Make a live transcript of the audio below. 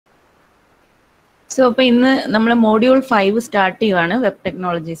So, in the module 5 start web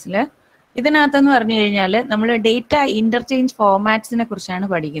technologies. ഇതിനകത്തെന്ന് പറഞ്ഞു കഴിഞ്ഞാൽ നമ്മൾ ഡേറ്റ ഇന്റർചേഞ്ച് ഫോർമാറ്റ്സിനെ കുറിച്ചാണ്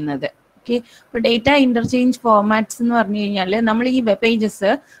പഠിക്കുന്നത്. ഓക്കെ, ഇപ്പോൾ ഡേറ്റ ഇന്റർചേഞ്ച് ഫോർമാറ്റ്സ് എന്ന് പറഞ്ഞു കഴിഞ്ഞാൽ നമ്മൾ ഈ web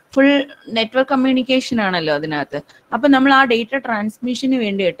pages full network communication ആണല്ലോ അതിനകത്ത്. അപ്പം നമ്മൾ ആ ഡേറ്റ ട്രാൻസ്മിഷന്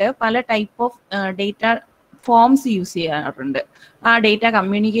വേണ്ടിയിട്ട് പല type of data forms use ചെയ്യാറുണ്ട്. ആ ഡേറ്റ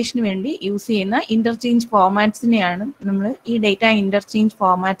കമ്മ്യൂണിക്കേഷന് വേണ്ടി യൂസ് ചെയ്യുന്ന ഇന്റർചേഞ്ച് ഫോർമാറ്റ്സിനെയാണ് നമ്മൾ ഈ ഡേറ്റ ഇന്റർചേഞ്ച്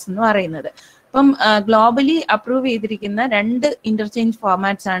ഫോർമാറ്റ്സ് എന്ന് പറയുന്നത്. അപ്പം ഗ്ലോബലി അപ്രൂവ് ചെയ്തിരിക്കുന്ന 2 ഇന്റർചേഞ്ച്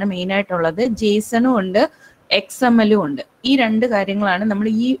ഫോർമാറ്റ്സ് ആണ് മെയിൻ ആയിട്ടുള്ളത്. ജേസണും ഉണ്ട്, XML ഉണ്ട്. ഈ 2 കാര്യങ്ങളാണ് നമ്മൾ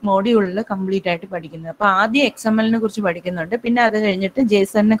ഈ മോഡ്യൂളിൽ കംപ്ലീറ്റ് ആയിട്ട് പഠിക്കുന്നത്. അപ്പൊ ആദ്യം XML കുറിച്ച് പഠിക്കുന്നുണ്ട്, പിന്നെ അത് കഴിഞ്ഞിട്ട്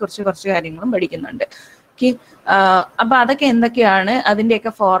ജേസണിനെ കുറിച്ച് കുറച്ച് കാര്യങ്ങളും പഠിക്കുന്നുണ്ട്. ഓക്കെ, അപ്പൊ അതൊക്കെ എന്തൊക്കെയാണ്,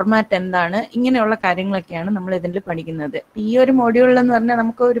 അതിന്റെയൊക്കെ ഫോർമാറ്റ് എന്താണ്, ഇങ്ങനെയുള്ള കാര്യങ്ങളൊക്കെയാണ് നമ്മൾ ഇതിൽ പഠിക്കുന്നത്. ഈ ഒരു മോഡ്യൂളിൽ എന്ന് പറഞ്ഞാൽ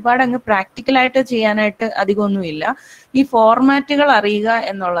നമുക്ക് ഒരുപാട് അങ്ങ് പ്രാക്ടിക്കലായിട്ട് ചെയ്യാനായിട്ട് അധികമൊന്നുമില്ല. ഈ ഫോർമാറ്റുകൾ അറിയുക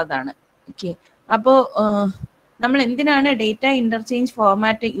എന്നുള്ളതാണ്. ഓക്കെ, അപ്പോൾ നമ്മൾ എന്തിനാണ് ഡേറ്റ ഇന്റർചേഞ്ച്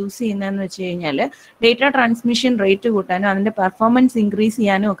ഫോർമാറ്റ് യൂസ് ചെയ്യുന്നതെന്ന് വെച്ച് കഴിഞ്ഞാൽ ഡേറ്റ ട്രാൻസ്മിഷൻ റേറ്റ് കൂട്ടാനും അതിന്റെ പെർഫോമൻസ് ഇൻക്രീസ്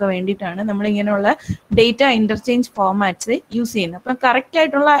ചെയ്യാനും ഒക്കെ വേണ്ടിയിട്ടാണ് നമ്മൾ ഇങ്ങനെയുള്ള ഡേറ്റ ഇന്റർചേഞ്ച് ഫോർമാറ്റ്സ് യൂസ് ചെയ്യുന്നത്. അപ്പം കറക്റ്റ്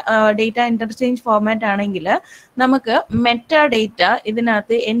ആയിട്ടുള്ള ഡേറ്റ ഇന്റർചേഞ്ച് ഫോർമാറ്റ് ആണെങ്കിൽ നമുക്ക് മെറ്റ ഡേറ്റ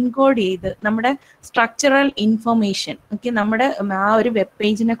ഇതിനകത്ത് എൻകോഡ് ചെയ്ത് നമ്മുടെ സ്ട്രക്ചറൽ ഇൻഫർമേഷൻ, ഓക്കെ, നമ്മുടെ ആ ഒരു വെബ്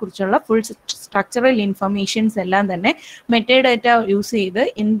പേജിനെ കുറിച്ചുള്ള ഫുൾ സ്ട്രക്ചറൽ ഇൻഫർമേഷൻസ് എല്ലാം തന്നെ മെറ്റ ഡേറ്റ യൂസ് ചെയ്ത്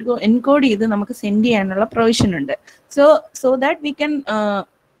എൻകോഡ് ചെയ്ത് നമുക്ക് സെൻഡ് ചെയ്യാനുള്ള പ്രൊവിഷൻ ഉണ്ട്. So that we can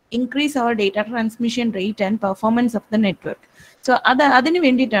increase our data transmission rate and performance of the network. So അതിന്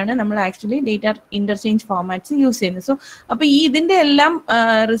വേണ്ടിയിട്ടാണ് നമ്മൾ actually data interchange formats use ചെയ്യുന്നത്. സോ അപ്പൊ ഇതിന്റെ എല്ലാം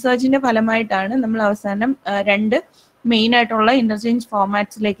റിസർച്ചിന്റെ ഫലമായിട്ടാണ് നമ്മൾ അവസാനം 2 മെയിൻ ആയിട്ടുള്ള ഇന്റർചേഞ്ച്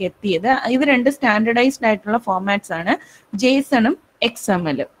ഫോർമാറ്റ്സിലേക്ക് എത്തിയത്. ഇത് 2 സ്റ്റാൻഡർഡൈസ്ഡ് ആയിട്ടുള്ള ഫോർമാറ്റ്സ് ആണ്, ജേസണും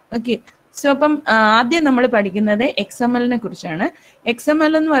XML. ഓക്കെ, സോ അപ്പം ആദ്യം നമ്മൾ പഠിക്കുന്നത് XML കുറിച്ചാണ്.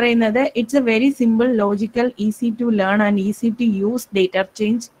 XML എന്ന് പറയുന്നത് it's A very simple, logical, easy to learn and easy to use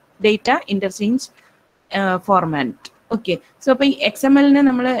data interchange format. Okay, so അപ്പൊ ഈ XML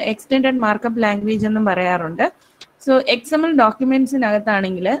നമ്മൾ എക്സ്റ്റെൻഡഡ് മാർക്കപ്പ് ലാംഗ്വേജ് എന്നും പറയാറുണ്ട്. സോ XML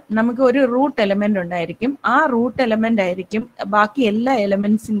ഡോക്യുമെന്റ്സിനകത്താണെങ്കിൽ നമുക്ക് ഒരു റൂട്ട് എലമെന്റ് ഉണ്ടായിരിക്കും. ആ റൂട്ട് എലമെന്റ് ആയിരിക്കും ബാക്കി എല്ലാ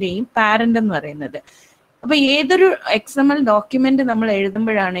എലമെന്റ്സിന്റെയും പാരന്റ് എന്ന് പറയുന്നത്. അപ്പൊ ഏതൊരു XML ഡോക്യുമെന്റ് നമ്മൾ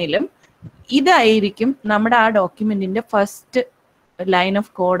എഴുതുമ്പോഴാണേലും ഇതായിരിക്കും നമ്മുടെ ആ ഡോക്യുമെന്റിന്റെ ഫസ്റ്റ് ലൈൻ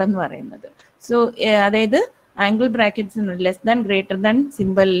ഓഫ് കോഡ് എന്ന് പറയുന്നത്. സോ അതായത് angle brackets less than greater than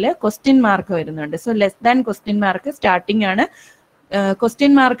സിമ്പിളിൽ question mark വരുന്നുണ്ട്. So less than question mark starting ആണ്,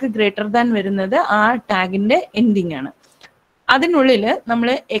 ക്വസ്റ്റ്യൻ മാർക്ക് ഗ്രേറ്റർ ദാൻ വരുന്നത് ആ ടാഗിന്റെ എൻഡിങ് ആണ്. അതിനുള്ളിൽ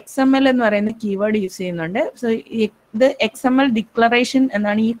നമ്മൾ XML എന്ന് പറയുന്ന കീവേഡ് യൂസ് ചെയ്യുന്നുണ്ട്. സോ ഇത് XML ഡിക്ലറേഷൻ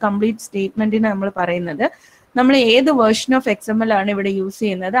എന്നാണ് ഈ കംപ്ലീറ്റ് സ്റ്റേറ്റ്മെന്റിന് നമ്മൾ പറയുന്നത്. നമ്മൾ ഏത് വേർഷൻ ഓഫ് XML ആണ് ഇവിടെ യൂസ്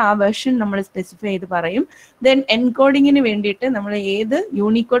ചെയ്യുന്നത് ആ വേർഷൻ നമ്മൾ സ്പെസിഫൈ ചെയ്ത് പറയും. ദെൻ എൻകോഡിങ്ങിന് വേണ്ടിയിട്ട് നമ്മൾ ഏത്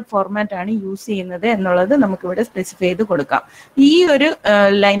യൂണിക്കോഡ് ഫോർമാറ്റ് ആണ് യൂസ് ചെയ്യുന്നത് എന്നുള്ളത് നമുക്ക് ഇവിടെ സ്പെസിഫൈ ചെയ്ത് കൊടുക്കാം. ഈ ഒരു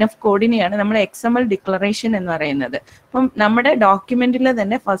ലൈൻ ഓഫ് കോഡിനെയാണ് നമ്മൾ XML ഡിക്ലറേഷൻ എന്ന് പറയുന്നത്. അപ്പം നമ്മുടെ ഡോക്യുമെന്റിലെ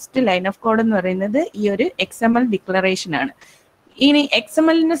തന്നെ ഫസ്റ്റ് ലൈൻ ഓഫ് കോഡ് എന്ന് പറയുന്നത് ഈ ഒരു XML ഡിക്ലറേഷൻ ആണ്. ഇനി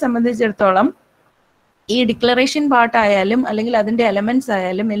XML സംബന്ധിച്ചിടത്തോളം ഈ ഡിക്ലറേഷൻ പാർട്ട് ആയാലും അല്ലെങ്കിൽ അതിന്റെ എലമെന്റ്സ്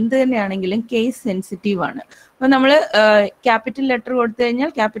ആയാലും എന്ത് തന്നെയാണെങ്കിലും കേസ് സെൻസിറ്റീവ് ആണ്. അപ്പൊ നമ്മൾ ക്യാപിറ്റൽ ലെറ്റർ കൊടുത്തു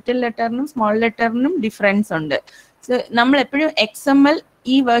കഴിഞ്ഞാൽ ക്യാപിറ്റൽ ലെറ്ററിനും സ്മോൾ ലെറ്ററിനും ഡിഫറൻസ് ഉണ്ട്. സോ നമ്മൾ എപ്പോഴും XML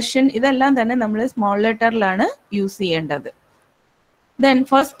ഈ വേർഷൻ ഇതെല്ലാം തന്നെ നമ്മൾ സ്മോൾ ലെറ്ററിലാണ് യൂസ് ചെയ്യേണ്ടത്. ദെൻ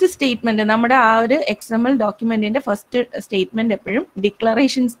ഫസ്റ്റ് സ്റ്റേറ്റ്മെന്റ്, നമ്മുടെ ആ ഒരു XML ഡോക്യുമെന്റിന്റെ ഫസ്റ്റ് സ്റ്റേറ്റ്മെന്റ് എപ്പോഴും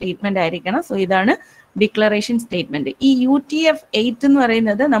ഡിക്ലറേഷൻ സ്റ്റേറ്റ്മെന്റ് ആയിരിക്കണം. സോ ഇതാണ് ഡിക്ലറേഷൻ സ്റ്റേറ്റ്മെന്റ്. ഈ UTF-8 എന്ന്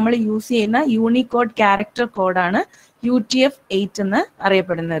പറയുന്നത് നമ്മൾ യൂസ് ചെയ്യുന്ന യൂണിക്കോഡ് ക്യാരക്ടർ കോഡാണ് UTF-8 എന്ന്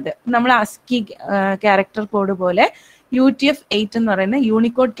അറിയപ്പെടുന്നത്. നമ്മൾ ASCII ക്യാരക്ടർ കോഡ് പോലെ UTF-8 എന്ന് പറയുന്ന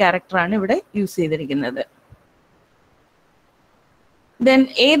യൂണിക്കോഡ് ക്യാരക്ടർ ആണ് ഇവിടെ യൂസ് ചെയ്തിരിക്കുന്നത്. ദെൻ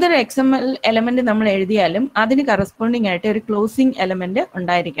ഏതൊരു XML എലമെന്റ് നമ്മൾ എഴുതിയാലും അതിന് കറസ്പോണ്ടിങ് ആയിട്ട് ഒരു ക്ലോസിംഗ് എലമെന്റ്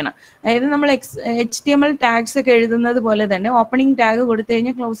ഉണ്ടായിരിക്കണം. അതായത് നമ്മൾ HTML ടാഗ്സ് ഒക്കെ എഴുതുന്നത് പോലെ തന്നെ ഓപ്പണിംഗ് ടാഗ് കൊടുത്തു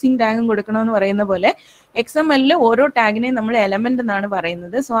കഴിഞ്ഞാൽ ക്ലോസിംഗ് ടാഗും കൊടുക്കണമെന്ന് പറയുന്ന പോലെ XML ഓരോ ടാഗിനെയും നമ്മൾ എലമെന്റ് എന്നാണ്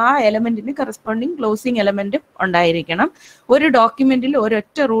പറയുന്നത്. സോ ആ എലമെന്റിന് കറസ്പോണ്ടിങ് ക്ലോസിംഗ് എലമെന്റ് ഉണ്ടായിരിക്കണം. ഒരു ഡോക്യുമെന്റിൽ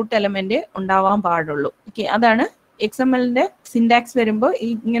ഒരൊറ്റ റൂട്ട് എലമെന്റ് ഉണ്ടാവാൻ പാടുള്ളൂ. ഓക്കെ, അതാണ് XMLന്റെ സിൻടാക്സ് വരുമ്പോൾ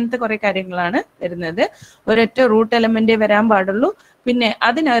ഇങ്ങനത്തെ കുറെ കാര്യങ്ങളാണ് വരുന്നത്. ഒരൊറ്റ റൂട്ട് എലമെന്റേ വരാൻ പാടുള്ളൂ. പിന്നെ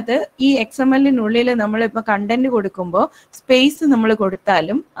അതിനകത്ത് ഈ XMLനുള്ളിൽ നമ്മൾ ഇപ്പൊ കണ്ടന്റ് കൊടുക്കുമ്പോൾ സ്പേസ് നമ്മൾ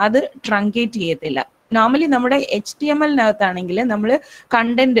കൊടുത്താലും അത് ട്രങ്കേറ്റ് ചെയ്യത്തില്ല. നോർമലി നമ്മുടെ HTMLനകത്താണെങ്കിൽ നമ്മൾ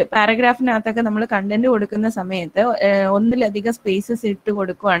കണ്ടന്റ് പാരഗ്രാഫിനകത്തൊക്കെ നമ്മൾ കണ്ടന്റ് കൊടുക്കുന്ന സമയത്ത് ഒന്നിലധികം സ്പേസസ് ഇട്ട്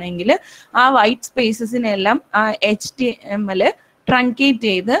കൊടുക്കുകയാണെങ്കിൽ ആ വൈറ്റ് സ്പേസസിനെല്ലാം ആ HTML ട്രങ്കേറ്റ്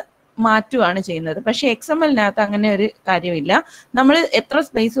ചെയ്ത് മാറ്റുകയാണ് ചെയ്യുന്നത്. പക്ഷെ XMLനകത്ത് അങ്ങനെ ഒരു കാര്യമില്ല. നമ്മൾ എത്ര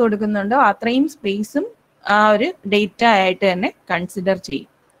സ്പേസ് കൊടുക്കുന്നുണ്ടോ അത്രയും സ്പേസും ആ ഒരു ഡേറ്റ ആയിട്ട് തന്നെ കൺസിഡർ ചെയ്യും.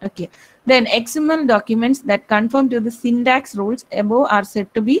 Okay. Then XML documents that conform to the syntax rules above are said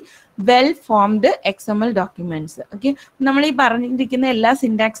to be well-formed XML documents. Okay. നമ്മൾ ഈ പറഞ്ഞിരിക്കുന്ന എല്ലാ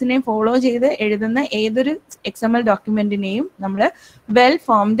സിൻടാക്സിനെയും ഫോളോ ചെയ്ത് എഴുതുന്ന ഏതൊരു XML ഡോക്യുമെന്റിനെയും നമ്മൾ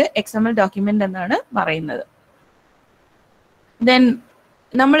well-formed XML document എന്നാണ് പറയുന്നത്. Then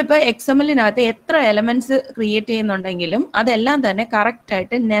നമ്മളിപ്പോൾ XMLനകത്ത് എത്ര എലമെന്റ്സ് ക്രിയേറ്റ് ചെയ്യുന്നുണ്ടെങ്കിലും അതെല്ലാം തന്നെ കറക്റ്റ്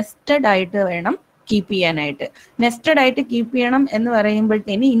ആയിട്ട് നെസ്റ്റഡ് ആയിട്ട് വേണം കീപ്പ് ചെയ്യാനായിട്ട്. നെസ്റ്റഡ് ആയിട്ട് കീപ്പ് ചെയ്യണം എന്ന്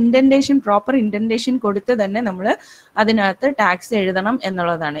പറയുമ്പോഴത്തേന് ഇൻഡന്റേഷൻ, പ്രോപ്പർ ഇൻഡന്റേഷൻ കൊടുത്ത് തന്നെ നമ്മൾ അതിനകത്ത് ടാഗ്സ് എഴുതണം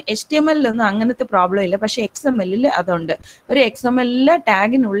എന്നുള്ളതാണ്. HTML-ലൊന്നും അങ്ങനത്തെ പ്രോബ്ലം ഇല്ല, പക്ഷെ XML-ൽ അതുണ്ട്. ഒരു XML-ലെ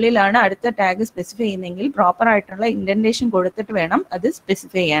ടാഗിനുള്ളിലാണ് അടുത്ത ടാഗ് സ്പെസിഫൈ ചെയ്യുന്നതെങ്കിൽ പ്രോപ്പർ ആയിട്ടുള്ള ഇൻഡന്റേഷൻ കൊടുത്തിട്ട് വേണം അത്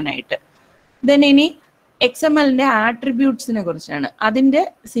സ്പെസിഫൈ ചെയ്യാനായിട്ട്. ദെൻ ഇനി XML-ന്റെ ആട്രിബ്യൂട്ട്സിനെ കുറിച്ചാണ്. അതിന്റെ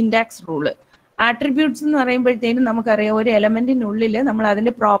സിൻടാക്സ് റൂള്. ആട്രിബ്യൂട്ട്സ് എന്ന് പറയുമ്പോഴത്തേനും നമുക്കറിയാം ഒരു എലമെന്റിനുള്ളിൽ നമ്മൾ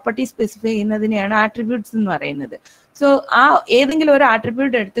അതിന്റെ പ്രോപ്പർട്ടി സ്പെസിഫൈ ചെയ്യുന്നതിനെയാണ് ആട്രിബ്യൂട്ട്സ് എന്ന് പറയുന്നത്. സോ ആ ഏതെങ്കിലും ഒരു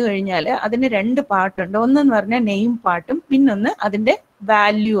ആട്രിബ്യൂട്ട് എടുത്തു കഴിഞ്ഞാൽ അതിന് രണ്ട് പാർട്ടുണ്ട്. ഒന്നെന്ന് പറഞ്ഞാൽ നെയിം പാർട്ടും, പിന്നൊന്ന് അതിന്റെ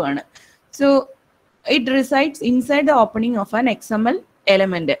വാല്യൂ ആണ്. So it resides inside the opening of an XML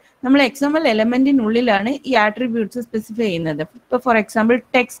element. നമ്മൾ XML എലമെന്റിനുള്ളിലാണ് ഈ ആട്രിബ്യൂട്ട്സ് സ്പെസിഫൈ ചെയ്യുന്നത്. ഇപ്പൊ ഫോർ എക്സാമ്പിൾ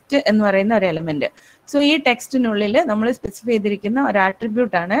ടെക്സ്റ്റ് എന്ന് പറയുന്ന ഒരു എലമെന്റ്. സോ ഈ ടെക്സ്റ്റിനുള്ളിൽ നമ്മൾ സ്പെസിഫൈ ചെയ്തിരിക്കുന്ന ഒരു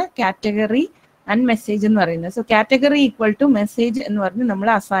ആട്രിബ്യൂട്ട് ആണ് കാറ്റഗറി ആൻഡ് മെസ്സേജ് എന്ന് പറയുന്നത്. So category equal to message എന്ന് പറഞ്ഞ് നമ്മൾ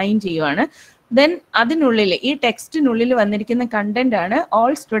അസൈൻ ചെയ്യുവാണ്. ദെൻ അതിനുള്ളിൽ ഈ ടെക്സ്റ്റിനുള്ളിൽ വന്നിരിക്കുന്ന കണ്ടന്റ് ആണ്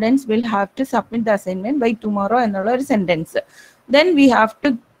all students will have to submit the assignment by tomorrow എന്നുള്ള ഒരു sentence. Then we have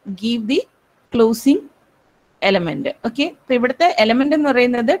to give the closing element. Okay. അപ്പൊ ഇവിടുത്തെ എലമെന്റ് എന്ന്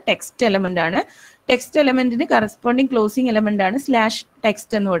പറയുന്നത് ടെക്സ്റ്റ് എലമെന്റ് ആണ്. ടെക്സ്റ്റ് എലമെന്റിന് കറസ്പോണ്ടിങ് ക്ലോസിംഗ് എലമെന്റ് ആണ്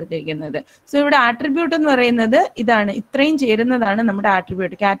 /text എന്ന് കൊടുത്തിരിക്കുന്നത്. സോ ഇവിടെ ആട്രിബ്യൂട്ട് എന്ന് പറയുന്നത് ഇതാണ്, ഇത്രയും ചേരുന്നതാണ് നമ്മുടെ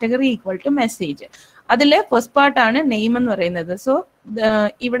attribute. Category equal to message. അതിൽ ഫസ്റ്റ് പാർട്ട് ആണ് നെയിം എന്ന് പറയുന്നത്. സോ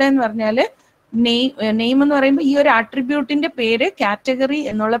ഇവിടെ എന്ന് പറഞ്ഞാല് നെയിം എന്ന് പറയുമ്പോൾ ഈ ഒരു ആട്രിബ്യൂട്ടിന്റെ പേര് കാറ്റഗറി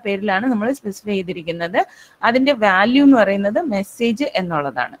എന്നുള്ള പേരിലാണ് നമ്മൾ സ്പെസിഫൈ ചെയ്തിരിക്കുന്നത്. അതിന്റെ വാല്യൂ എന്ന് പറയുന്നത് മെസ്സേജ്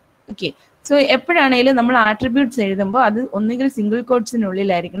എന്നുള്ളതാണ്. ഓക്കെ. സോ എപ്പോഴാണെങ്കിലും നമ്മൾ ആട്രിബ്യൂട്ട്സ് എഴുതുമ്പോൾ അത് ഒന്നുകിൽ സിംഗിൾ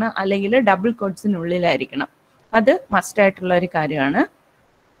കോട്ട്സിനുള്ളിലായിരിക്കണം അല്ലെങ്കിൽ ഡബിൾ കോട്ട്സിനുള്ളിലായിരിക്കണം. അത് മസ്റ്റ് ആയിട്ടുള്ള ഒരു കാര്യമാണ്.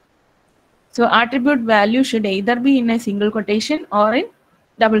 So attribute value should either be in A single quotation or in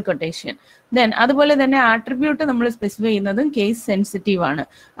double quotation. Then അതുപോലെ തന്നെ ആട്രിബ്യൂട്ട് നമ്മൾ സ്പെസിഫൈ ചെയ്യുന്നതും കേസ് സെൻസിറ്റീവ് ആണ്.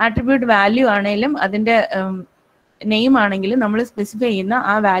 ആട്രിബ്യൂട്ട് വാല്യൂ ആണെങ്കിലും അതിന്റെ നെയിം ആണെങ്കിലും നമ്മൾ സ്പെസിഫൈ ചെയ്യുന്ന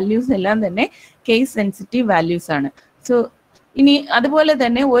ആ വാല്യൂസ് എല്ലാം തന്നെ കേസ് സെൻസിറ്റീവ് വാല്യൂസ് ആണ്. സോ ഇനി അതുപോലെ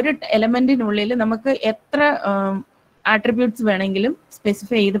തന്നെ ഒരു എലമെന്റിനുള്ളിൽ നമുക്ക് എത്ര ആട്രിബ്യൂട്ട്സ് വേണമെങ്കിലും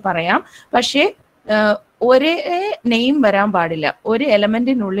സ്പെസിഫൈ ചെയ്ത് പറയാം. പക്ഷേ ഒരേ നെയിം വരാൻ പാടില്ല. ഒരു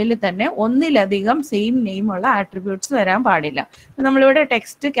എലമെന്റിനുള്ളിൽ തന്നെ ഒന്നിലധികം സെയിം നെയിം ഉള്ള ആട്രിബ്യൂട്ട്സ് വരാൻ പാടില്ല. നമ്മളിവിടെ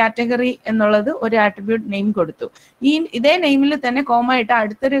ടെക്സ്റ്റ് കാറ്റഗറി എന്നുള്ളത് ഒരു ആട്രിബ്യൂട്ട് നെയിം കൊടുത്തു. ഇതേ നെയിമിൽ തന്നെ കോമ ഇട്ട്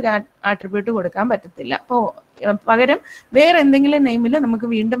അടുത്തൊരു ആട്രിബ്യൂട്ട് കൊടുക്കാൻ പറ്റത്തില്ല. അപ്പോൾ പകരം വേറെ എന്തെങ്കിലും നെയിമിൽ നമുക്ക്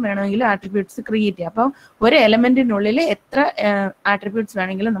വീണ്ടും വേണമെങ്കിൽ ആട്രിബ്യൂട്ട്സ് ക്രിയേറ്റ് ചെയ്യാം. അപ്പോൾ ഒരു എലമെന്റിനുള്ളിൽ എത്ര ആട്രിബ്യൂട്ട്സ്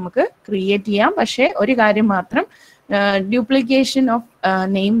വേണമെങ്കിലും നമുക്ക് ക്രിയേറ്റ് ചെയ്യാം. പക്ഷേ ഒരു കാര്യം മാത്രം, ഡ്യൂപ്ലിക്കേഷൻ ഓഫ്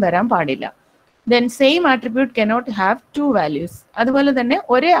നെയിം വരാൻ പാടില്ല. Then same attribute cannot have two values. അതുപോലെ തന്നെ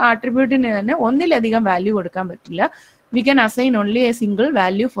ഒരേ ആട്രിബ്യൂട്ടിന് തന്നെ ഒന്നിലധികം വാല്യൂ കൊടുക്കാൻ പറ്റില്ല. We can assign only a single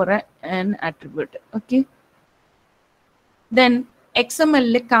value for an attribute. Okay. Then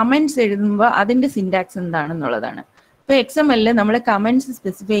XML comments എഴുതുമ്പോൾ അതിന്റെ സിൻടാക്സ് എന്താണെന്നുള്ളതാണ്. ഇപ്പൊ XML നമ്മൾ കമന്റ്സ്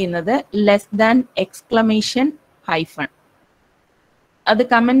സ്പെസിഫൈ ചെയ്യുന്നത് ! അത്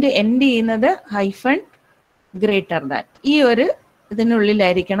കമന്റ് എൻഡ് ചെയ്യുന്നത് - ഈ ഒരു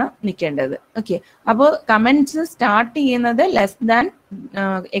ഇതിനുള്ളിലായിരിക്കണം നിൽക്കേണ്ടത്. ഓക്കെ. അപ്പോൾ കമന്റ്സ് സ്റ്റാർട്ട് ചെയ്യുന്നത് !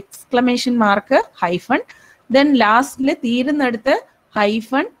 ദെൻ ലാസ്റ്റിൽ തീരുന്നിടത്ത് -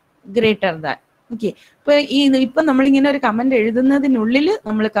 ഓക്കെ. ഇപ്പൊ നമ്മളിങ്ങനെ ഒരു കമന്റ് എഴുതുന്നതിനുള്ളിൽ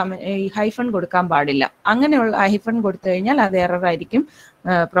നമ്മൾ ഹൈഫൺ കൊടുക്കാൻ പാടില്ല. അങ്ങനെയുള്ള ഹൈഫൺ കൊടുത്തു കഴിഞ്ഞാൽ അത് എറർ ആയിരിക്കും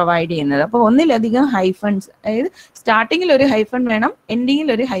പ്രൊവൈഡ് ചെയ്യുന്നത്. അപ്പോൾ ഒന്നിലധികം ഹൈഫൺസ്, അതായത് സ്റ്റാർട്ടിങ്ങിൽ ഒരു ഹൈഫൺ വേണം, എൻഡിങ്ങിൽ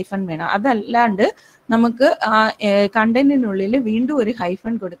ഒരു ഹൈഫൺ വേണം. അതല്ലാണ്ട് നമുക്ക് ആ കണ്ടന്റിനുള്ളിൽ വീണ്ടും ഒരു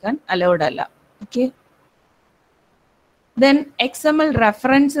ഹൈഫൺ കൊടുക്കാൻ അലൗഡ് അല്ല. Okay. Then XML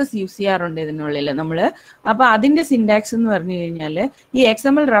references use ചെയ്യാറുണ്ട് ഇതിനുള്ളിൽ നമ്മൾ. അപ്പൊ അതിന്റെ സിൻടാക്സ് എന്ന് പറഞ്ഞു കഴിഞ്ഞാൽ ഈ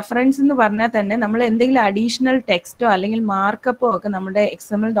XML റെഫറൻസ് എന്ന് പറഞ്ഞാൽ തന്നെ നമ്മൾ എന്തെങ്കിലും അഡീഷണൽ ടെക്സ്റ്റോ അല്ലെങ്കിൽ മാർക്കപ്പോ ഒക്കെ നമ്മുടെ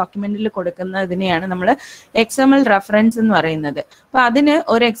XML ഡോക്യുമെന്റിൽ കൊടുക്കുന്നതിനെയാണ് നമ്മൾ XML റെഫറൻസ് എന്ന് പറയുന്നത്. അപ്പൊ അതിന്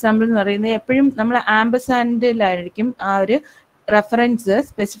ഒരു എക്സാമ്പിൾ എന്ന് പറയുന്നത് എപ്പോഴും നമ്മൾ ആംബസാൻഡിലായിരിക്കും ആ ഒരു റെഫറൻസ്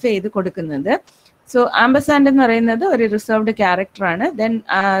സ്പെസിഫൈ ചെയ്ത് കൊടുക്കുന്നത്. സോ ആംബസാൻഡ് എന്ന് പറയുന്നത് ഒരു റിസർവ്ഡ് ക്യാരക്ടർ ആണ്. ദെൻ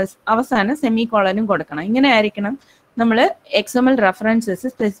അവസാനം സെമി കോളനും കൊടുക്കണം. ഇങ്ങനെ ആയിരിക്കണം നമ്മൾ XML റെഫറൻസസ്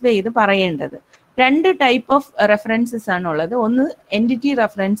സ്പെസിഫൈ ചെയ്ത് പറയേണ്ടത്. രണ്ട് ടൈപ്പ് ഓഫ് റെഫറൻസസ് ആണുള്ളത്. ഒന്ന് എൻറ്റിറ്റി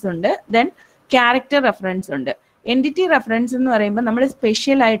റെഫറൻസ് ഉണ്ട്, ദെൻ ക്യാരക്ടർ റെഫറൻസ് ഉണ്ട്. എൻറ്റിറ്റി റെഫറൻസ് എന്ന് പറയുമ്പോൾ നമ്മൾ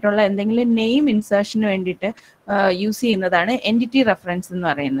സ്പെഷ്യൽ ആയിട്ടുള്ള എന്തെങ്കിലും നെയിം ഇൻസേർഷന് വേണ്ടിയിട്ട് യൂസ് ചെയ്യുന്നതാണ് എൻറ്റിറ്റി റെഫറൻസ് എന്ന്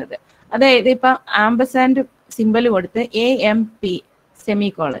പറയുന്നത്. അതായത് ഇപ്പം ആംബസാൻഡ് സിമ്പൽ കൊടുത്ത് AMP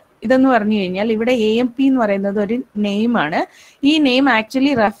സെമിക്കോളൻ ഇതെന്ന് പറഞ്ഞു കഴിഞ്ഞാൽ ഇവിടെ AMP എന്ന് പറയുന്നത് ഒരു നെയിമാണ്. ഈ നെയിം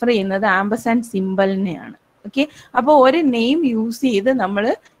ആക്ച്വലി റെഫർ ചെയ്യുന്നത് ആംബസാൻഡ് സിമ്പലിനെയാണ്. ഓക്കെ, അപ്പോൾ ഒരു നെയിം യൂസ് ചെയ്ത് നമ്മൾ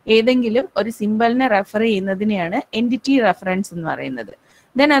ഏതെങ്കിലും ഒരു സിമ്പലിനെ റെഫർ ചെയ്യുന്നതിനെയാണ് എൻറ്റിറ്റി റെഫറൻസ് എന്ന് പറയുന്നത്.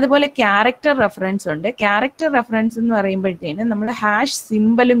 ദെൻ അതുപോലെ ക്യാരക്ടർ റെഫറൻസ് ഉണ്ട്. ക്യാരക്ടർ റെഫറൻസ് എന്ന് പറയുമ്പോഴത്തേന് നമ്മൾ ഹാഷ്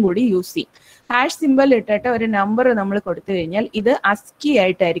സിമ്പലും കൂടി യൂസ് ചെയ്യും. ഹാഷ് സിമ്പൽ ഇട്ടിട്ട് ഒരു നമ്പർ നമ്മൾ കൊടുത്തു കഴിഞ്ഞാൽ ഇത് അസ്കി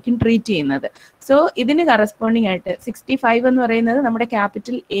ആയിട്ടായിരിക്കും ട്രീറ്റ് ചെയ്യുന്നത്. സോ ഇതിന് കറസ്പോണ്ടിങ് ആയിട്ട് 65 എന്ന് പറയുന്നത് നമ്മുടെ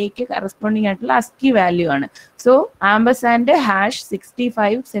ക്യാപിറ്റൽ എക്ക് കറസ്പോണ്ടിങ് ആയിട്ടുള്ള അസ്കി വാല്യൂ ആണ്. സോ ആംബസാൻഡ് ഹാഷ്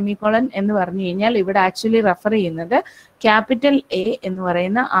 65 സെമിക്കോളൻ എന്ന് പറഞ്ഞു കഴിഞ്ഞാൽ ഇവിടെ ആക്ച്വലി റെഫർ ചെയ്യുന്നത് ക്യാപിറ്റൽ A എന്ന്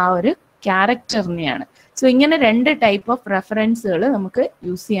പറയുന്ന ആ ഒരു ക്യാരക്ടറിനെയാണ്. സോ ഇങ്ങനെ 2 ടൈപ്പ് ഓഫ് റെഫറൻസുകൾ നമുക്ക്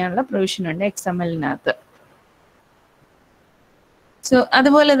യൂസ് ചെയ്യാനുള്ള പ്രൊവിഷൻ ഉണ്ട് XML-നകത്ത്. സോ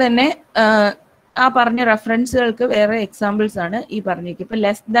അതുപോലെ തന്നെ ആ പറഞ്ഞ റെഫറൻസുകൾക്ക് വേറെ എക്സാമ്പിൾസ് ആണ് ഈ പറഞ്ഞിരിക്കുന്നത്. ഇപ്പൊ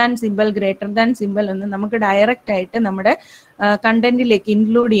less than simple, greater than simple എന്ന് നമുക്ക് ഡയറക്റ്റ് ആയിട്ട് നമ്മുടെ കണ്ടന്റിലേക്ക്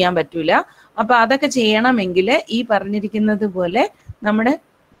ഇൻക്ലൂഡ് ചെയ്യാൻ പറ്റൂല. അപ്പൊ അതൊക്കെ ചെയ്യണമെങ്കിൽ ഈ പറഞ്ഞിരിക്കുന്നത് പോലെ നമ്മുടെ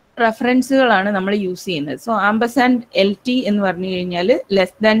റെഫറൻസുകളാണ് നമ്മൾ യൂസ് ചെയ്യുന്നത്. സോ ആംബസാൻഡ് LT എന്ന് പറഞ്ഞു കഴിഞ്ഞാൽ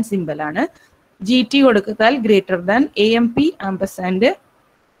ലെസ് ദാൻ സിമ്പിൾ ആണ്. GT കൊടുത്താൽ greater than, AMP ampersand,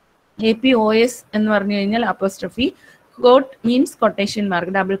 APOS എന്ന് പറഞ്ഞു കഴിഞ്ഞാൽ apostrophe, coat means quotation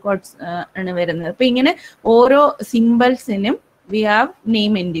mark, double quotes ആണ് വരുന്നത്. അപ്പൊ ഇങ്ങനെ ഓരോ സിമ്പിൾസിനും we have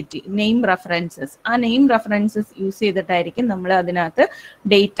name entity, name references. ആ നെയിം റെഫറൻസസ് യൂസ് ചെയ്തിട്ടായിരിക്കും നമ്മൾ അതിനകത്ത്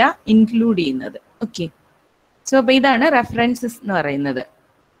ഡേറ്റ ഇൻക്ലൂഡ് ചെയ്യുന്നത്. ഓക്കെ, സോ അപ്പൊ ഇതാണ് റെഫറൻസസ് എന്ന് പറയുന്നത്.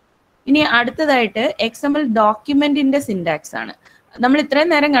 ഇനി അടുത്തതായിട്ട് XML ഡോക്യുമെന്റിന്റെ സിൻടാക്സ് ആണ്. നമ്മൾ ഇത്രയും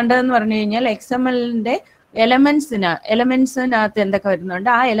നേരം കണ്ടതെന്ന് പറഞ്ഞു കഴിഞ്ഞാൽ XML-ന്റെ എലമെന്റ്സിനകത്ത് എന്തൊക്കെ വരുന്നുണ്ട്,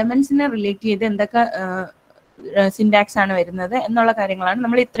 ആ എലമെന്റ്സിനെ റിലേറ്റ് ചെയ്ത് എന്തൊക്കെ സിൻടാക്സ് ആണ് വരുന്നത് എന്നുള്ള കാര്യങ്ങളാണ്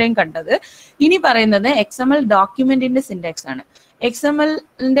നമ്മൾ ഇത്രയും കണ്ടത്. ഇനി പറയുന്നത് XML ഡോക്യുമെന്റിന്റെ സിൻടാക്സ് ആണ്.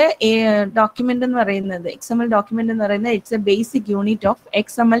 XML-ന്റെ ഡോക്യുമെന്റ് എന്ന് പറയുന്നത് it's A basic unit of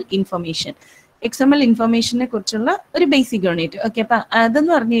XML information. XML ഇൻഫർമേഷനെ കുറിച്ചുള്ള ഒരു ബേസിക് യൂണിറ്റ്. ഓക്കെ, അപ്പൊ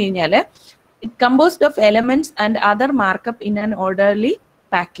അതെന്ന് പറഞ്ഞു കഴിഞ്ഞാൽ it composed of elements and other markup in an orderly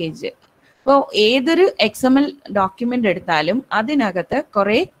package. അപ്പോൾ ഏതൊരു XML ഡോക്യുമെന്റ് എടുത്താലും അതിനകത്ത്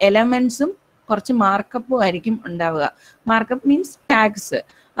കുറെ എലമെന്റ്സും കുറച്ച് മാർക്കപ്പും ആയിരിക്കും ഉണ്ടാവുക. Markup means tags.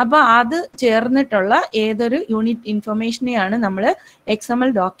 അപ്പൊ അത് ചേർന്നിട്ടുള്ള ഏതൊരു യൂണിറ്റ് ഇൻഫർമേഷനെയാണ് നമ്മൾ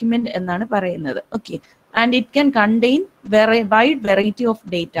XML ഡോക്യുമെന്റ് എന്നാണ് പറയുന്നത്. Okay, and it can contain wide variety of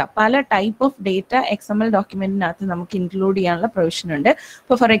data. പല ടൈപ്പ് ഓഫ് ഡേറ്റ XML ഡോക്യുമെന്റിനകത്ത് നമുക്ക് ഇൻക്ലൂഡ് ചെയ്യാനുള്ള പ്രൊവിഷൻ ഉണ്ട്.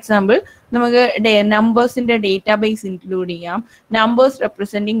 ഇപ്പോൾ ഫോർ എക്സാമ്പിൾ നമുക്ക് നമ്പേഴ്സിന്റെ ഡേറ്റാബേസ് ഇൻക്ലൂഡ് ചെയ്യാം. നമ്പേഴ്സ്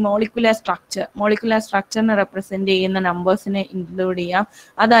റെപ്രസെന്റിങ് മോളിക്കുലർ സ്ട്രക്ചറിനെ റെപ്രസെന്റ് ചെയ്യുന്ന നമ്പേഴ്സിനെ ഇൻക്ലൂഡ് ചെയ്യാം.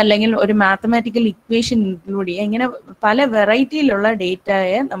 അതല്ലെങ്കിൽ ഒരു മാത്തമാറ്റിക്കൽ ഇക്വേഷൻ ഇൻക്ലൂഡ് ചെയ്യാം. ഇങ്ങനെ പല വെറൈറ്റിയിലുള്ള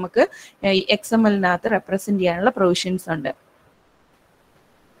ഡേറ്റയെ നമുക്ക് XML-നകത്ത് റെപ്രസെന്റ് ചെയ്യാനുള്ള പ്രൊവിഷൻസ് ഉണ്ട്.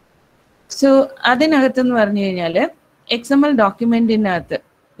 സോ അതിനകത്തെന്ന് പറഞ്ഞു കഴിഞ്ഞാൽ XML ഡോക്യുമെന്റിനകത്ത്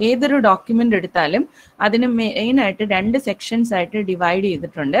ഏതൊരു ഡോക്യുമെന്റ് എടുത്താലും അതിന് മെയിൻ ആയിട്ട് 2 സെക്ഷൻസ് ആയിട്ട് ഡിവൈഡ്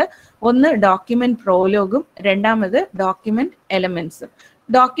ചെയ്തിട്ടുണ്ട്. ഒന്ന് ഡോക്യുമെന്റ് പ്രോലോഗും രണ്ടാമത് ഡോക്യുമെന്റ് എലമെന്റ്സും.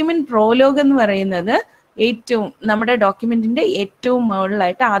 ഡോക്യുമെന്റ് പ്രോലോഗ് എന്ന് പറയുന്നത് നമ്മുടെ ഡോക്യുമെന്റിന്റെ ഏറ്റവും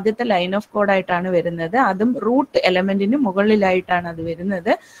മുകളിലായിട്ട് ആദ്യത്തെ ലൈൻ ഓഫ് കോഡ് ആയിട്ടാണ് വരുന്നത്. അതും റൂട്ട് എലമെന്റിന് മുകളിലായിട്ടാണ് അത് വരുന്നത്.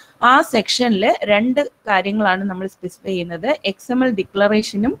 ആ സെക്ഷനിൽ 2 കാര്യങ്ങളാണ് നമ്മൾ സ്പെസിഫൈ ചെയ്യുന്നത്, XML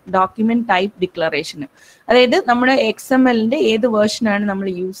ഡിക്ലറേഷനും ഡോക്യുമെന്റ് ടൈപ്പ് ഡിക്ലറേഷനും. അതായത് നമ്മുടെ XML-ന്റെ ഏത് വേർഷനാണ് നമ്മൾ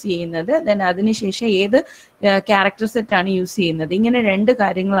യൂസ് ചെയ്യുന്നത്, ദെൻ അതിനുശേഷം ഏത് ക്യാരക്ടർ സെറ്റ് ആണ് യൂസ് ചെയ്യുന്നത്. ഇങ്ങനെ 2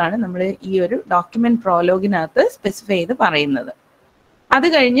 കാര്യങ്ങളാണ് നമ്മൾ ഈ ഒരു ഡോക്യുമെന്റ് പ്രോലോഗിനകത്ത് സ്പെസിഫൈ ചെയ്ത് പറയുന്നത്. അത്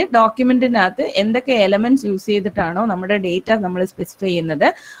കഴിഞ്ഞ് ഡോക്യുമെന്റിനകത്ത് എന്തൊക്കെ എലമെന്റ്സ് യൂസ് ചെയ്തിട്ടാണോ നമ്മുടെ ഡേറ്റ നമ്മൾ സ്പെസിഫൈ ചെയ്യുന്നത്,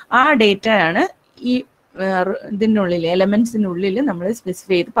 ആ ഡേറ്റ ആണ് ഈ ഇതിനുള്ളിൽ എലമെന്റ്സിനുള്ളിൽ നമ്മൾ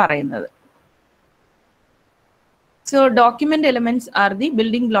സ്പെസിഫൈ ചെയ്ത് പറയുന്നത്. So document elements are the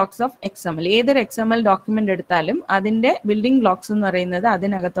building blocks of XML. ഏതൊരു XML ഡോക്യുമെന്റ് എടുത്താലും അതിന്റെ ബിൽഡിംഗ് ബ്ലോക്സ് എന്ന് പറയുന്നത്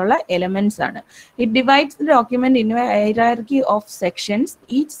അതിനകത്തുള്ള എലമെന്റ്സ് ആണ്. It divides the document in A hierarchy of sections,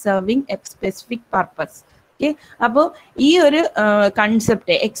 each serving A specific purpose. Okay, അപ്പോൾ ഈ ഒരു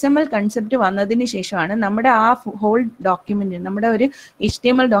കൺസെപ്റ്റ് XML കൺസെപ്റ്റ് വന്നതിന് ശേഷമാണ് നമ്മുടെ ആ ഹോൾ ഡോക്യുമെന്റ്, നമ്മുടെ ഒരു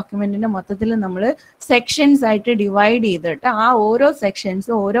HTML ഡോക്യുമെന്റിന്റെ മൊത്തത്തിൽ നമ്മൾ സെക്ഷൻസ് ആയിട്ട് ഡിവൈഡ് ചെയ്തിട്ട് ആ ഓരോ സെക്ഷൻസ്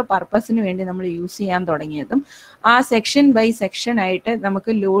ഓരോ പർപ്പസിന് വേണ്ടി നമ്മൾ യൂസ് ചെയ്യാൻ തുടങ്ങിയതും ആ സെക്ഷൻ ബൈ സെക്ഷൻ ആയിട്ട്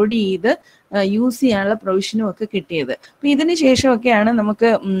നമുക്ക് ലോഡ് ചെയ്ത് യൂസ് ചെയ്യാനുള്ള പ്രൊവിഷനും ഒക്കെ കിട്ടിയത്. അപ്പൊ ഇതിന് ശേഷമൊക്കെയാണ്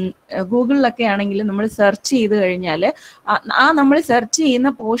നമുക്ക് ഗൂഗിളിലൊക്കെ ആണെങ്കിൽ നമ്മൾ സെർച്ച് ചെയ്ത് കഴിഞ്ഞാൽ ആ നമ്മൾ സെർച്ച്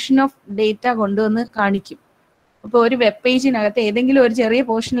ചെയ്യുന്ന പോർഷൻ ഓഫ് ഡേറ്റ കൊണ്ടുവന്ന് കാണിക്കും. അപ്പോൾ ഒരു വെബ് പേജിനകത്ത് ഏതെങ്കിലും ഒരു ചെറിയ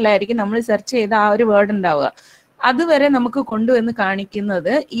പോർഷനിലായിരിക്കും നമ്മൾ സെർച്ച് ചെയ്ത ആ ഒരു വേർഡ് ഉണ്ടാവുക. അതുവരെ നമുക്ക് കൊണ്ടുവന്ന്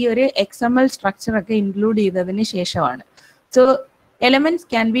കാണിക്കുന്നത് ഈ ഒരു XML സ്ട്രക്ചർ ഒക്കെ ഇൻക്ലൂഡ് ചെയ്തതിന് ശേഷമാണ്. So elements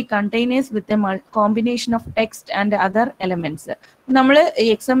can be containers with a combination of text and other elements. നമ്മൾ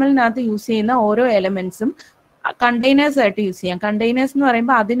XML-നകത്ത് യൂസ് ചെയ്യുന്ന ഓരോ എലമെന്റ്സും കണ്ടെയ്നേഴ്സ് ആയിട്ട് യൂസ് ചെയ്യാം. കണ്ടെയ്നേഴ്സ് എന്ന്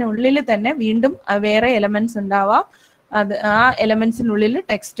പറയുമ്പോൾ അതിനുള്ളിൽ തന്നെ വീണ്ടും വേറെ എലമെന്റ്സ് ഉണ്ടാവാം, അത് ആ എലമെന്റ്സിനുള്ളിൽ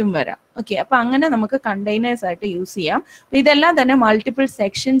ടെക്സ്റ്റും വരാം. ഓക്കെ, അപ്പൊ അങ്ങനെ നമുക്ക് കണ്ടെയ്നേഴ്സ് ആയിട്ട് യൂസ് ചെയ്യാം. ഇതെല്ലാം തന്നെ മൾട്ടിപ്പിൾ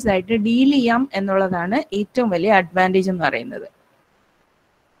സെക്ഷൻസ് ആയിട്ട് ഡീൽ ചെയ്യാം എന്നുള്ളതാണ് ഏറ്റവും വലിയ അഡ്വാൻറ്റേജ് എന്ന് പറയുന്നത്.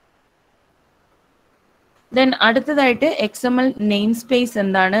 ദെൻ അടുത്തതായിട്ട് XML നെയിം സ്പേസ്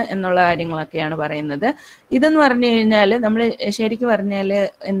എന്താണ് എന്നുള്ള കാര്യങ്ങളൊക്കെയാണ് പറയുന്നത്. ഇതെന്ന് പറഞ്ഞു കഴിഞ്ഞാൽ നമ്മൾ ശരിക്കും പറഞ്ഞാൽ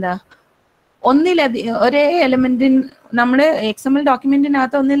എന്താ, ഒന്നിലധികം ഒരേ എലമെന്റിന് നമ്മുടെ XML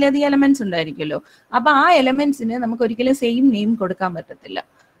ഡോക്യുമെന്റിനകത്ത് ഒന്നിലധികം എലമെന്റ്സ് ഉണ്ടായിരിക്കുമല്ലോ. അപ്പൊ ആ എലമെന്റ്സിന് നമുക്ക് ഒരിക്കലും സെയിം നെയിം കൊടുക്കാൻ പറ്റത്തില്ല.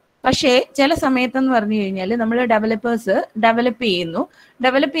 പക്ഷേ ചില സമയത്തെന്ന് പറഞ്ഞു കഴിഞ്ഞാൽ നമ്മൾ ഡെവലപ്പേഴ്സ് ഡെവലപ്പ്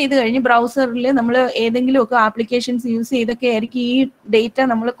ചെയ്ത് കഴിഞ്ഞ് ബ്രൗസറിൽ നമ്മൾ ഏതെങ്കിലുമൊക്കെ ആപ്ലിക്കേഷൻസ് യൂസ് ചെയ്തൊക്കെ ആയിരിക്കും ഈ ഡേറ്റ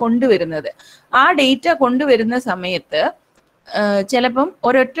നമ്മൾ കൊണ്ടുവരുന്നത്. ആ ഡേറ്റ കൊണ്ടുവരുന്ന സമയത്ത് ചിലപ്പം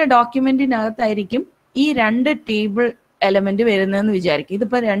ഒരൊറ്റ ഡോക്യുമെന്റിനകത്തായിരിക്കും ഈ 2 ടേബിൾ എലമെന്റ് വരുന്നതെന്ന് വിചാരിക്കും.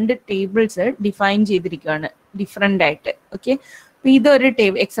 ഇതിപ്പോ 2 ടേബിൾസ് ഡിഫൈൻ ചെയ്തിരിക്കുകയാണ് ഡിഫറെന്റ് ആയിട്ട്. ഓക്കെ, അപ്പൊ ഇതൊരു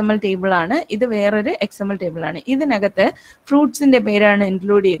XML ടേബിൾ ആണ്, ഇത് വേറൊരു XML ടേബിൾ ആണ്. ഇതിനകത്ത് ഫ്രൂട്ട്സിന്റെ പേരാണ്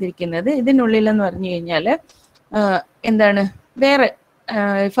ഇൻക്ലൂഡ് ചെയ്തിരിക്കുന്നത്. ഇതിനുള്ളിൽ എന്ന് പറഞ്ഞു കഴിഞ്ഞാൽ എന്താണ്, വേറെ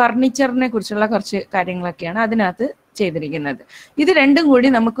ഫർണിച്ചറിനെ കുറിച്ചുള്ള കുറച്ച് കാര്യങ്ങളൊക്കെയാണ് അതിനകത്ത് ചെയ്തിരിക്കുന്നത്. ഇത് രണ്ടും കൂടി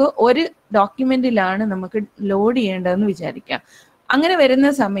നമുക്ക് ഒരു ഡോക്യുമെന്റിലാണ് നമുക്ക് ലോഡ് ചെയ്യേണ്ടതെന്ന് വിചാരിക്കാം. അങ്ങനെ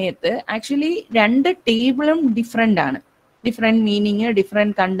വരുന്ന സമയത്ത് ആക്ച്വലി 2 ടേബിളും ഡിഫറെന്റ് ആണ്, ഡിഫറെന്റ് മീനിങ്,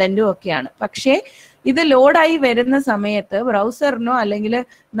 ഡിഫറെന്റ് കണ്ടന്റും ഒക്കെയാണ്. പക്ഷേ ഇത് ലോഡായി വരുന്ന സമയത്ത് ബ്രൗസറിനോ അല്ലെങ്കിൽ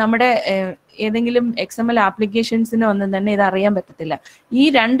നമ്മുടെ ഏതെങ്കിലും XML ആപ്ലിക്കേഷൻസിനോ ഒന്നും തന്നെ ഇത് അറിയാൻ പറ്റത്തില്ല. ഈ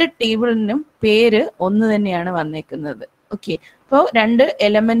 2 ടേബിളിനും പേര് ഒന്ന് തന്നെയാണ് വന്നേക്കുന്നത്. ഓക്കെ, അപ്പോൾ 2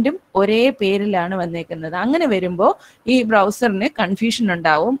 എലമെന്റും ഒരേ പേരിലാണ് വന്നേക്കുന്നത്. അങ്ങനെ വരുമ്പോൾ ഈ ബ്രൗസറിന് കൺഫ്യൂഷൻ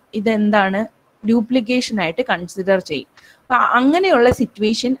ഉണ്ടാവും, ഇതെന്താണ് ഡ്യൂപ്ലിക്കേഷൻ ആയിട്ട് കൺസിഡർ ചെയ്യും. അപ്പൊ അങ്ങനെയുള്ള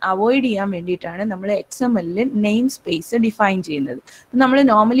സിറ്റുവേഷൻ അവോയ്ഡ് ചെയ്യാൻ വേണ്ടിയിട്ടാണ് നമ്മൾ XML നെയിം സ്പേസ് ഡിഫൈൻ ചെയ്യുന്നത്. നമ്മൾ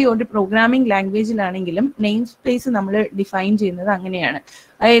നോർമലി ഒരു പ്രോഗ്രാമിംഗ് ലാംഗ്വേജിലാണെങ്കിലും നെയിം സ്പേസ് നമ്മൾ ഡിഫൈൻ ചെയ്യുന്നത് അങ്ങനെയാണ്.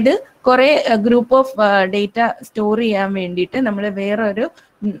 അതായത് കുറെ ഗ്രൂപ്പ് ഓഫ് ഡേറ്റ സ്റ്റോർ ചെയ്യാൻ വേണ്ടിയിട്ട് നമ്മൾ വേറൊരു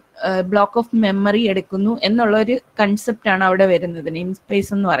ബ്ലോക്ക് ഓഫ് മെമ്മറി എടുക്കുന്നു എന്നുള്ള ഒരു കൺസെപ്റ്റ് ആണ് അവിടെ വരുന്നത് നെയിം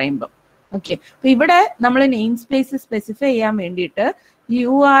സ്പേസ് എന്ന് പറയുമ്പോൾ. ഓക്കെ, അപ്പൊ ഇവിടെ നമ്മൾ നെയിം സ്പേസ് സ്പെസിഫൈ ചെയ്യാൻ വേണ്ടിയിട്ട്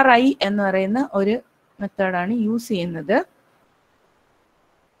URI എന്ന് പറയുന്ന ഒരു മെത്തേഡാണ് യൂസ് ചെയ്യുന്നത്.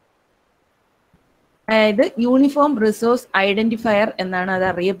 അതായത് യൂണിഫോം റിസോഴ്സ് ഐഡന്റിഫയർ എന്നാണ് അത്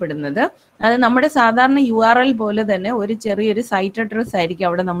അറിയപ്പെടുന്നത്. അത് നമ്മുടെ സാധാരണ URL പോലെ തന്നെ ഒരു ചെറിയൊരു സൈറ്റ് അഡ്രസ് ആയിരിക്കും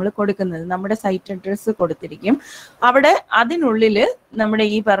അവിടെ നമ്മൾ കൊടുക്കുന്നത്. നമ്മുടെ സൈറ്റ് അഡ്രസ് കൊടുത്തിരിക്കും. അവിടെ അതിനുള്ളിൽ നമ്മുടെ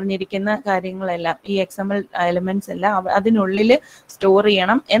ഈ പറഞ്ഞിരിക്കുന്ന കാര്യങ്ങളെല്ലാം, ഈ XML എലമെന്റ്സ് എല്ലാം അതിനുള്ളിൽ സ്റ്റോർ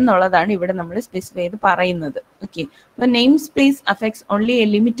ചെയ്യണം എന്നുള്ളതാണ് ഇവിടെ നമ്മൾ സ്പെസിഫൈ ചെയ്ത് പറയുന്നത്. ഓക്കെ, അപ്പൊ name space affects only A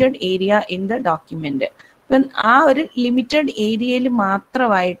limited area in the document. ഇപ്പം ആ ഒരു ലിമിറ്റഡ് ഏരിയയിൽ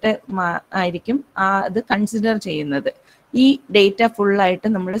മാത്രമായിട്ട് ആയിരിക്കും അത് കൺസിഡർ ചെയ്യുന്നത്. ഈ ഡേറ്റ ഫുള്ളായിട്ട്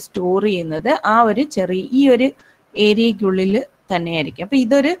നമ്മൾ സ്റ്റോർ ചെയ്യുന്നത് ആ ഒരു ഈ ഒരു ഏരിയക്കുള്ളിൽ തന്നെയായിരിക്കും. അപ്പൊ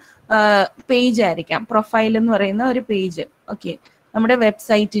ഇതൊരു പേജ് ആയിരിക്കാം, പ്രൊഫൈൽ എന്ന് പറയുന്ന ഒരു പേജ്. ഓക്കെ, നമ്മുടെ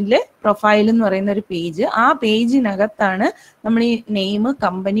വെബ്സൈറ്റിന്റെ പ്രൊഫൈൽ എന്ന് പറയുന്ന ഒരു പേജ്. ആ പേജിനകത്താണ് നമ്മൾ ഈ നെയിം,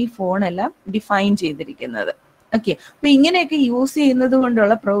 കമ്പനി, ഫോൺ എല്ലാം ഡിഫൈൻ ചെയ്തിരിക്കുന്നത്. ഓക്കെ, അപ്പൊ ഇങ്ങനെയൊക്കെ യൂസ് ചെയ്യുന്നത്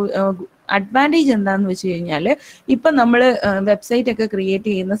കൊണ്ടുള്ള അഡ്വാൻറ്റേജ് എന്താന്ന് വെച്ച് കഴിഞ്ഞാൽ, ഇപ്പൊ നമ്മൾ വെബ്സൈറ്റ് ഒക്കെ ക്രിയേറ്റ്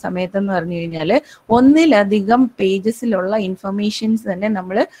ചെയ്യുന്ന സമയത്തെന്ന് പറഞ്ഞു കഴിഞ്ഞാൽ ഒന്നിലധികം പേജസിലുള്ള ഇൻഫർമേഷൻസ് തന്നെ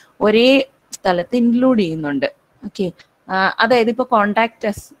നമ്മൾ ഒരേ സ്ഥലത്ത് ഇൻക്ലൂഡ് ചെയ്യുന്നുണ്ട്. ഓക്കെ, അതായത് ഇപ്പൊ കോണ്ടാക്ട്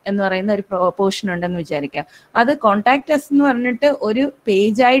അസ് എന്ന് പറയുന്ന ഒരു പോർഷൻ ഉണ്ടെന്ന് വിചാരിക്കാം. അത് കോണ്ടാക്ട് അസ് എന്ന് പറഞ്ഞിട്ട് ഒരു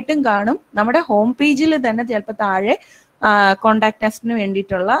പേജായിട്ടും കാണും, നമ്മുടെ ഹോം പേജിൽ തന്നെ ചിലപ്പോൾ താഴെ കോണ്ടാക്ട് അസിന്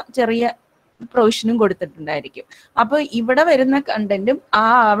വേണ്ടിയിട്ടുള്ള ചെറിയ പ്രൊവിഷനും കൊടുത്തിട്ടുണ്ടായിരിക്കും. അപ്പൊ ഇവിടെ വരുന്ന കണ്ടന്റും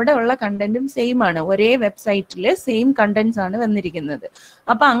അവിടെ ഉള്ള കണ്ടന്റും സെയിം ആണ്, ഒരേ വെബ്സൈറ്റിൽ സെയിം കണ്ടന്റ്സ് ആണ് വന്നിരിക്കുന്നത്.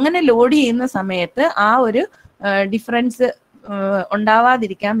 അപ്പൊ അങ്ങനെ ലോഡ് ചെയ്യുന്ന സമയത്ത് ആ ഒരു ഡിഫറൻസ്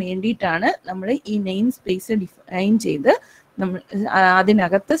ഉണ്ടാവാതിരിക്കാൻ വേണ്ടിയിട്ടാണ് നമ്മൾ ഈ നെയിം സ്പേസ് ഡിഫൈൻ ചെയ്ത് നമ്മൾ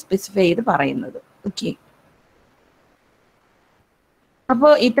അതിനകത്ത് സ്പെസിഫൈ ചെയ്ത് പറയുന്നത്. ഓക്കെ,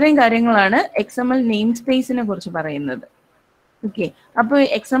 അപ്പോൾ ഇത്രയും കാര്യങ്ങളാണ് XML നെയിം സ്പേസിനെ കുറിച്ച് പറയുന്നത്. ഓക്കെ, അപ്പോൾ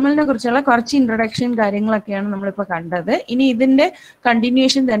XML-നെ കുറിച്ചുള്ള കുറച്ച് ഇൻട്രൊഡക്ഷൻ കാര്യങ്ങളൊക്കെയാണ് നമ്മളിപ്പോൾ കണ്ടത്. ഇനി ഇതിന്റെ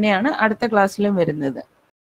കണ്ടിന്യൂഷൻ തന്നെയാണ് അടുത്ത ക്ലാസ്സിലും വരുന്നത്.